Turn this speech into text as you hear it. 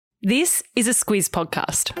This is a Squiz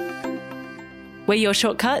podcast. We're your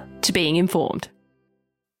shortcut to being informed.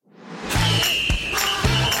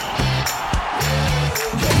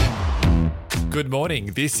 Good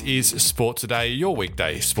morning. This is Sport Today, your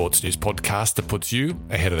weekday sports news podcast that puts you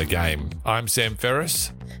ahead of the game. I'm Sam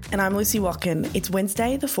Ferris. And I'm Lucy Watkin. It's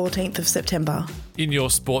Wednesday, the 14th of September. In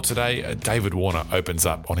your Sport Today, David Warner opens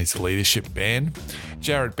up on his leadership ban.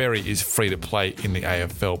 Jared Berry is free to play in the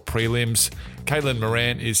AFL prelims. Caitlin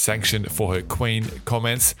Moran is sanctioned for her Queen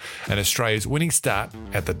comments. And Australia's winning start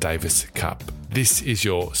at the Davis Cup. This is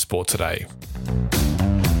your Sport Today.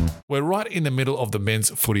 We're right in the middle of the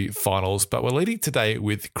men's footy finals, but we're leading today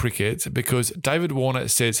with cricket because David Warner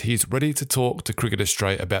says he's ready to talk to Cricket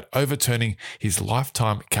Australia about overturning his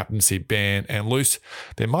lifetime captaincy ban. And Luce,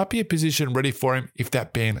 there might be a position ready for him if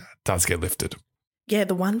that ban does get lifted. Yeah,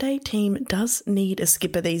 the one-day team does need a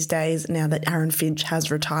skipper these days now that Aaron Finch has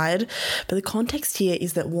retired. But the context here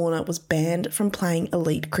is that Warner was banned from playing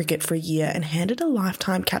elite cricket for a year and handed a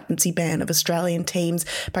lifetime captaincy ban of Australian teams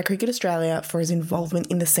by Cricket Australia for his involvement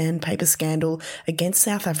in the sandpaper scandal against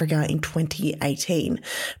South Africa in 2018.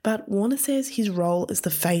 But Warner says his role as the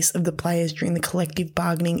face of the players during the collective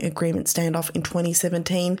bargaining agreement standoff in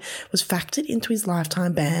 2017 was factored into his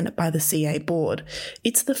lifetime ban by the CA board.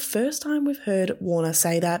 It's the first time we've heard Warner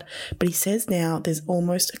say that, but he says now there's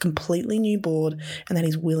almost a completely new board and that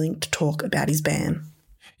he's willing to talk about his ban.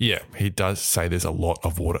 Yeah, he does say there's a lot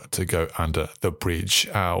of water to go under the bridge.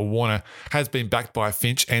 Warner has been backed by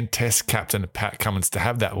Finch and Test captain Pat Cummins to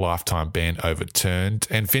have that lifetime ban overturned.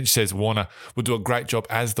 And Finch says Warner will do a great job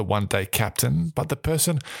as the one-day captain, but the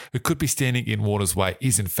person who could be standing in Warner's way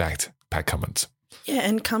is in fact Pat Cummins. Yeah,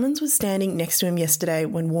 and Cummins was standing next to him yesterday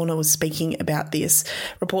when Warner was speaking about this.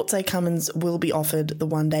 Reports say Cummins will be offered the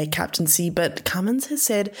one-day captaincy, but Cummins has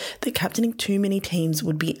said that captaining too many teams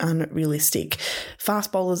would be unrealistic.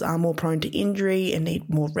 Fast bowlers are more prone to injury and need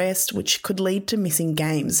more rest, which could lead to missing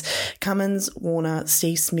games. Cummins, Warner,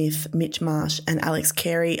 Steve Smith, Mitch Marsh and Alex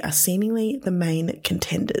Carey are seemingly the main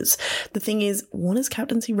contenders. The thing is, Warner's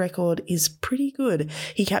captaincy record is pretty good.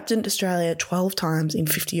 He captained Australia 12 times in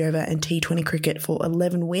 50-over and T20 cricket for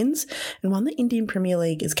 11 wins and won the Indian Premier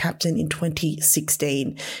League as captain in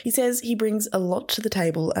 2016. He says he brings a lot to the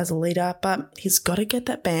table as a leader, but he's got to get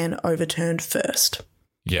that ban overturned first.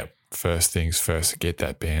 Yep. First things first, get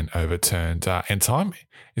that ban overturned. And time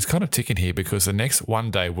is kind of ticking here because the next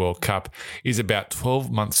one-day World Cup is about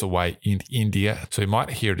 12 months away in India. So we might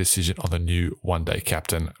hear a decision on the new one-day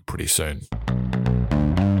captain pretty soon.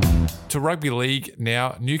 To rugby league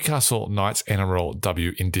now, Newcastle Knights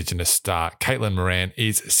NRLW Indigenous star Caitlin Moran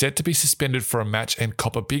is set to be suspended for a match and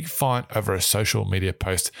cop a big fine over a social media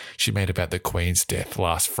post she made about the Queen's death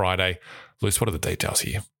last Friday. Luce, what are the details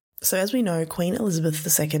here? So as we know, Queen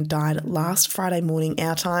Elizabeth II died last Friday morning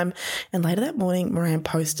our time, and later that morning Moran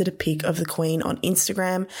posted a pic of the Queen on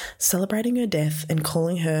Instagram celebrating her death and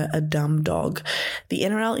calling her a dumb dog. The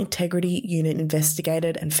NRL Integrity Unit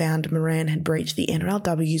investigated and found Moran had breached the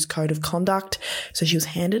NRLW's code of conduct, so she was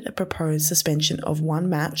handed a proposed suspension of 1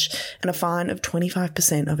 match and a fine of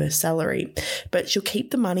 25% of her salary. But she'll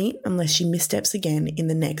keep the money unless she missteps again in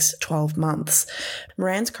the next 12 months.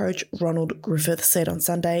 Moran's coach Ronald Griffith said on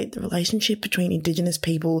Sunday the relationship between Indigenous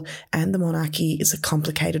people and the monarchy is a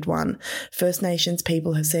complicated one. First Nations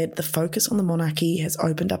people have said the focus on the monarchy has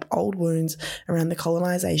opened up old wounds around the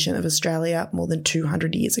colonisation of Australia more than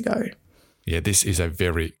 200 years ago. Yeah, this is a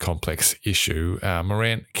very complex issue.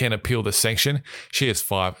 Moran can appeal the sanction. She has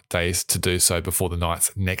 5 days to do so before the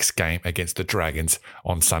Knights' next game against the Dragons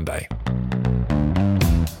on Sunday.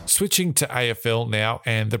 Switching to AFL now,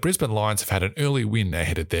 and the Brisbane Lions have had an early win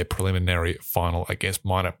ahead of their preliminary final against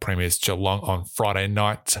minor premiers Geelong on Friday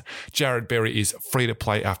night. Jared Berry is free to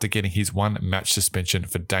play after getting his 1-match suspension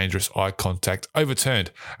for dangerous eye contact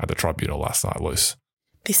overturned at the tribunal last night, Luce.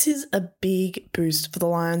 This is a big boost for the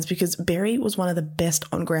Lions because Berry was one of the best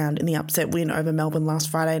on ground in the upset win over Melbourne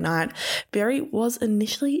last Friday night. Berry was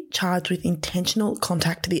initially charged with intentional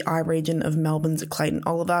contact to the eye region of Melbourne's Clayton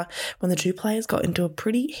Oliver when the two players got into a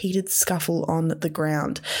pretty heated scuffle on the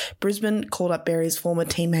ground. Brisbane called up Berry's former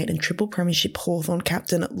teammate and triple premiership Hawthorn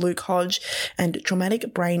captain Luke Hodge and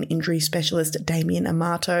traumatic brain injury specialist Damien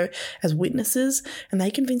Amato as witnesses, and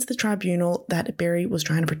they convinced the tribunal that Berry was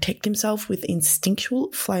trying to protect himself with instinctual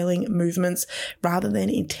flailing movements rather than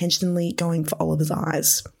intentionally going for Oliver's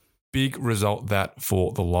eyes. Big result that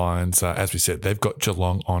for the Lions. As we said, they've got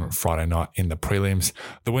Geelong on Friday night in the prelims.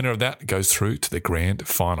 The winner of that goes through to the grand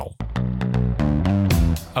final.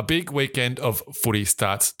 A big weekend of footy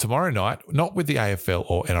starts tomorrow night, not with the AFL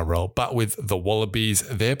or NRL, but with the Wallabies.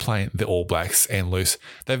 They're playing the All Blacks, and Luce,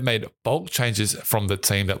 they've made bulk changes from the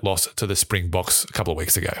team that lost to the Springboks a couple of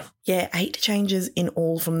weeks ago. Yeah, 8 changes in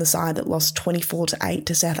all from the side that lost 24-8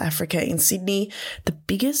 to South Africa in Sydney. The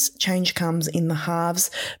biggest change comes in the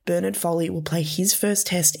halves. Bernard Foley will play his first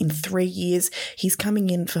test in 3 years. He's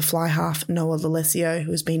coming in for fly half Noah Lolesio,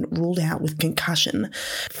 who has been ruled out with concussion.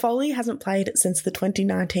 Foley hasn't played since the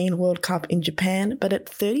 2019 World Cup in Japan, but at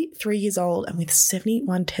 33 years old and with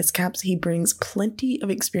 71 test caps, he brings plenty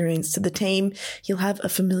of experience to the team. He'll have a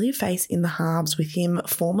familiar face in the halves with him.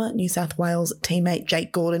 Former New South Wales teammate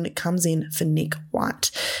Jake Gordon comes in for Nick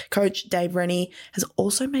White. Coach Dave Rennie has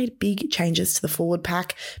also made big changes to the forward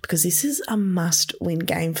pack because this is a must-win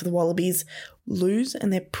game for the Wallabies. Lose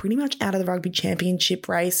and they're pretty much out of the rugby championship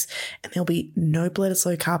race, and there'll be no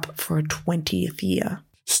Bledisloe Cup for a 20th year.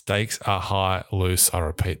 Stakes are high, Luce. I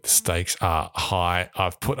repeat, the stakes are high.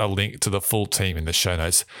 I've put a link to the full team in the show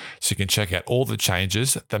notes so you can check out all the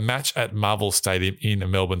changes. The match at Marvel Stadium in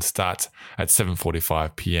Melbourne starts at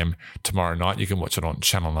 7:45 p.m. tomorrow night. You can watch it on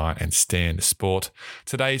Channel 9 and Stan Sport.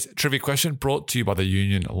 Today's trivia question brought to you by the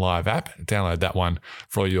Union Live app. Download that one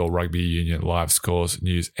for all your rugby union live scores,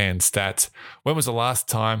 news and stats. When was the last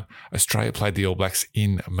time Australia played the All Blacks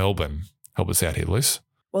in Melbourne? Help us out here, Luce.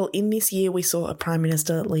 Well, in this year, we saw a Prime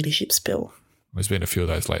Minister leadership spill. There's been a few of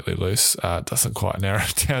those lately, Luce. Doesn't quite narrow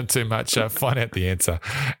it down too much. Find out the answer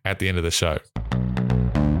at the end of the show.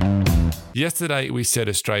 Yesterday, we said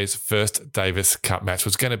Australia's first Davis Cup match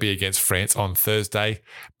was going to be against France on Thursday.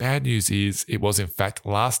 Bad news is it was, in fact,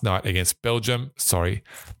 last night against Belgium. Sorry,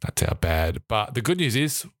 that's our bad. But the good news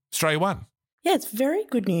is Australia won. Yeah, it's very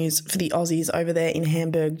good news for the Aussies over there in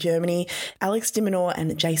Hamburg, Germany. Alex de Minaur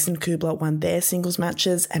and Jason Kubler won their singles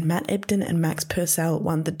matches, and Matt Ebden and Max Purcell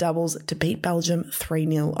won the doubles to beat Belgium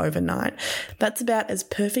 3-0 overnight. That's about as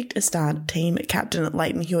perfect a start team captain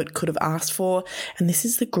Leighton Hewitt could have asked for, and this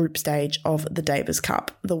is the group stage of the Davis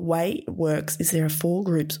Cup. The way it works is there are 4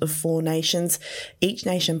 groups of 4 nations. Each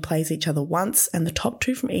nation plays each other once, and the top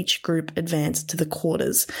 2 from each group advance to the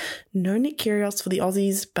quarters. No Nick Kyrgios for the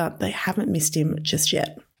Aussies, but they haven't missed him just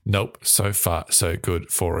yet. Nope, so far so good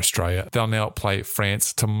for Australia. They'll now play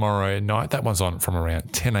France tomorrow night. That one's on from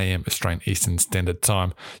around 10 a.m. Australian Eastern Standard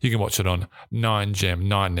Time. You can watch it on 9Gem,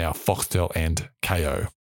 9Now, Foxtel and KO.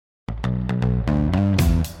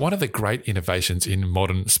 One of the great innovations in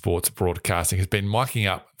modern sports broadcasting has been miking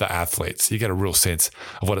up the athletes. You get a real sense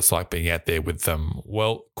of what it's like being out there with them.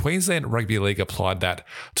 Well, Queensland Rugby League applied that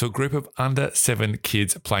to a group of under 7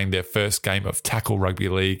 kids playing their first game of tackle rugby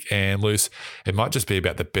league. And Luce, it might just be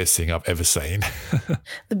about the best thing I've ever seen.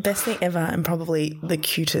 The best thing ever, and probably the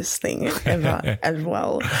cutest thing ever as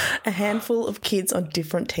well. A handful of kids on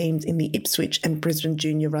different teams in the Ipswich and Brisbane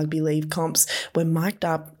Junior Rugby League comps were mic'd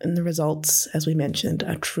up, and the results, as we mentioned,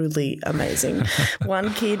 are truly amazing.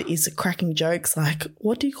 One kid is cracking jokes like,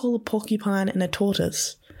 "What do you call a porcupine and a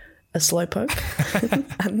tortoise? A slowpoke?"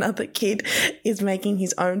 Another kid is making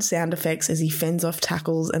his own sound effects as he fends off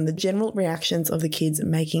tackles, and the general reactions of the kids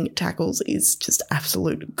making tackles is just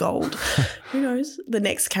absolute gold. Who knows? The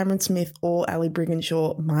next Cameron Smith or Ali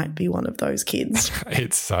Brigginshaw might be one of those kids.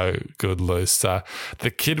 It's so good, Luce.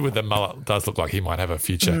 The kid with the mullet does look like he might have a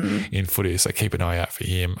future in footy, so keep an eye out for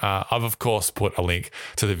him. I've, of course, put a link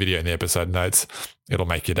to the video in the episode notes. It'll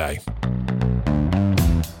make your day.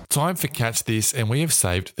 Time for Catch This, and we have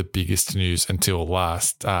saved the biggest news until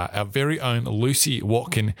last. Our very own Lucy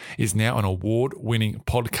Watkin is now an award-winning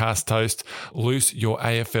podcast host. Luce, your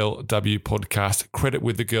AFLW podcast, Credit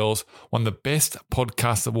with the Girls, won the Best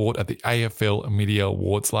Podcast Award at the AFL Media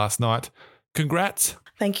Awards last night. Congrats.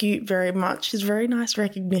 Thank you very much. It's very nice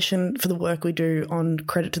recognition for the work we do on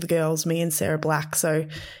Credit to the Girls, me and Sarah Black, so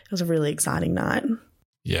it was a really exciting night.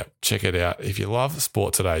 Yeah, check it out. If you love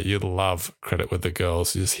sport today, you'll love Credit with the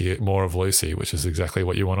Girls. You just hear more of Lucy, which is exactly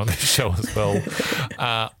what you want on this show as well.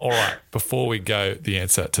 All right, before we go, the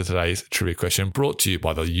answer to today's trivia question brought to you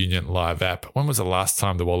by the Union Live app. When was the last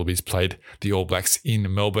time the Wallabies played the All Blacks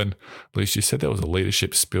in Melbourne? Lucy, you said there was a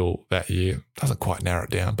leadership spill that year. Doesn't quite narrow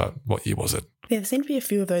it down, but what year was it? Yeah, there seem to be a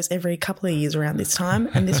few of those every couple of years around this time,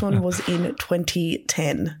 and this one was in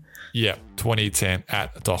 2010. Yeah, 2010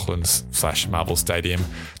 at Docklands/Marvel Stadium.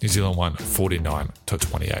 New Zealand won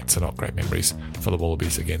 49-28. So not great memories for the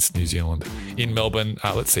Wallabies against New Zealand in Melbourne.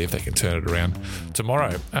 Let's see if they can turn it around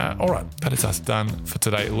tomorrow. All right, that is us done for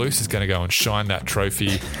today. Luce is going to go and shine that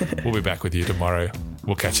trophy. We'll be back with you tomorrow.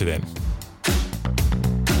 We'll catch you then.